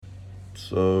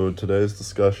So today's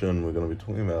discussion, we're going to be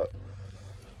talking about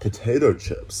potato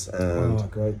chips. And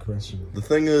great question. the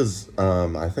thing is,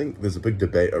 I think there's a big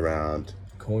debate around,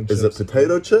 Corn is chips. it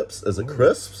potato chips? Is it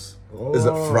crisps? Is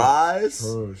it fries?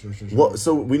 Sure. What?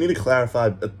 So we need to clarify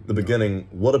at the beginning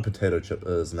what a potato chip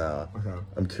is now. Okay.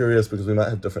 I'm curious because we might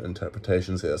have different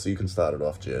interpretations here, so you can start it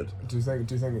off, Jed. Do you think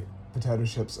potato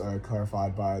chips are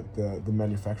clarified by the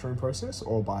manufacturing process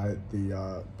or by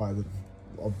the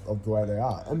of the way they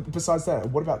are? And besides that,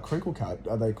 what about crinkle cut?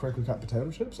 Are they crinkle cut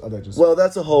potato chips? Are they just Well,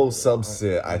 that's a whole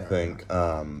subset, I think.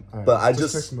 But I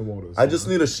testing the waters, I just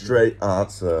need a straight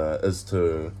answer as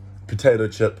to potato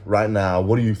chip right now.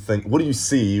 What do you think? What do you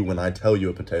see when I tell you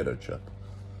a potato chip?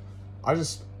 I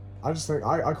just think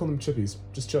I call them chippies,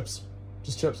 just chips.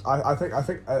 I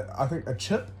think a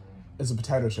chip is a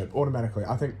potato chip automatically.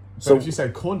 I think. But So- if you say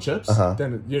corn chips,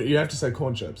 then you have to say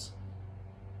corn chips.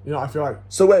 You know, I feel like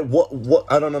So wait, what?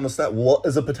 I don't understand. What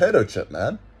is a potato chip,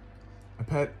 man?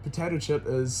 a potato chip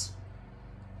is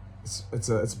it's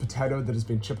a potato that has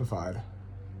been chipified.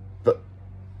 But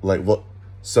like what?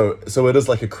 So it is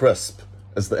like a crisp,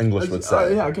 as the English would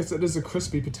say. Yeah, I guess it is a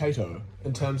crispy potato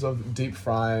in terms of deep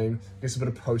frying. I guess a bit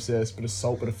of process, bit of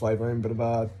salt, bit of flavoring, bit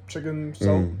of chicken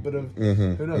salt, bit of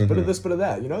who knows, bit of this, bit of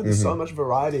that. You know, there's so much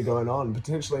variety going on.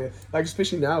 Potentially, like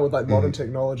especially now with like modern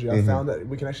technology, I found that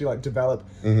we can actually like develop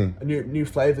new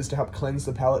flavors to help cleanse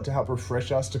the palate, to help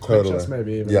refresh us, to quench us,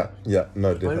 maybe even. Yeah, no,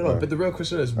 I definitely. don't know, but the real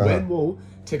question is when will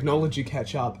technology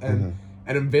catch up and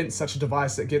invent such a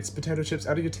device that gets potato chips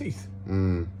out of your teeth?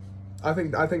 I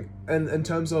think in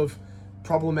terms of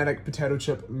problematic potato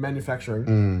chip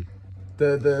manufacturing,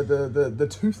 the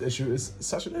tooth issue is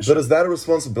such an issue. But is that a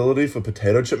responsibility for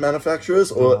potato chip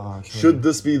manufacturers, or should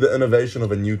this be the innovation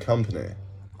of a new company?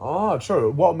 Oh,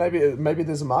 true. Well, maybe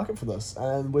there's a market for this,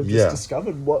 and we've just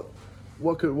discovered what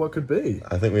could be.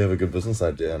 I think we have a good business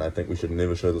idea, and I think we should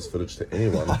never show this footage to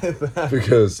anyone.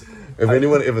 Because if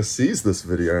anyone ever sees this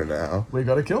video now, We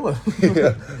gotta kill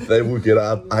him. they will get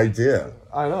our idea.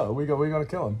 I know. We gotta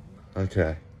kill him.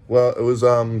 Okay. Well, it was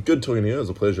good talking to you. It was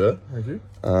a pleasure. Thank you.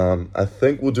 I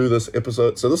think we'll do this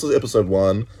episode. So this is episode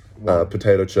 1.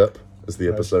 Potato chip is the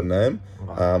episode name.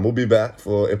 We'll be back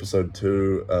for episode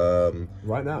 2.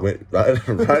 Right now. Right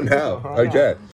now. Right now. Okay.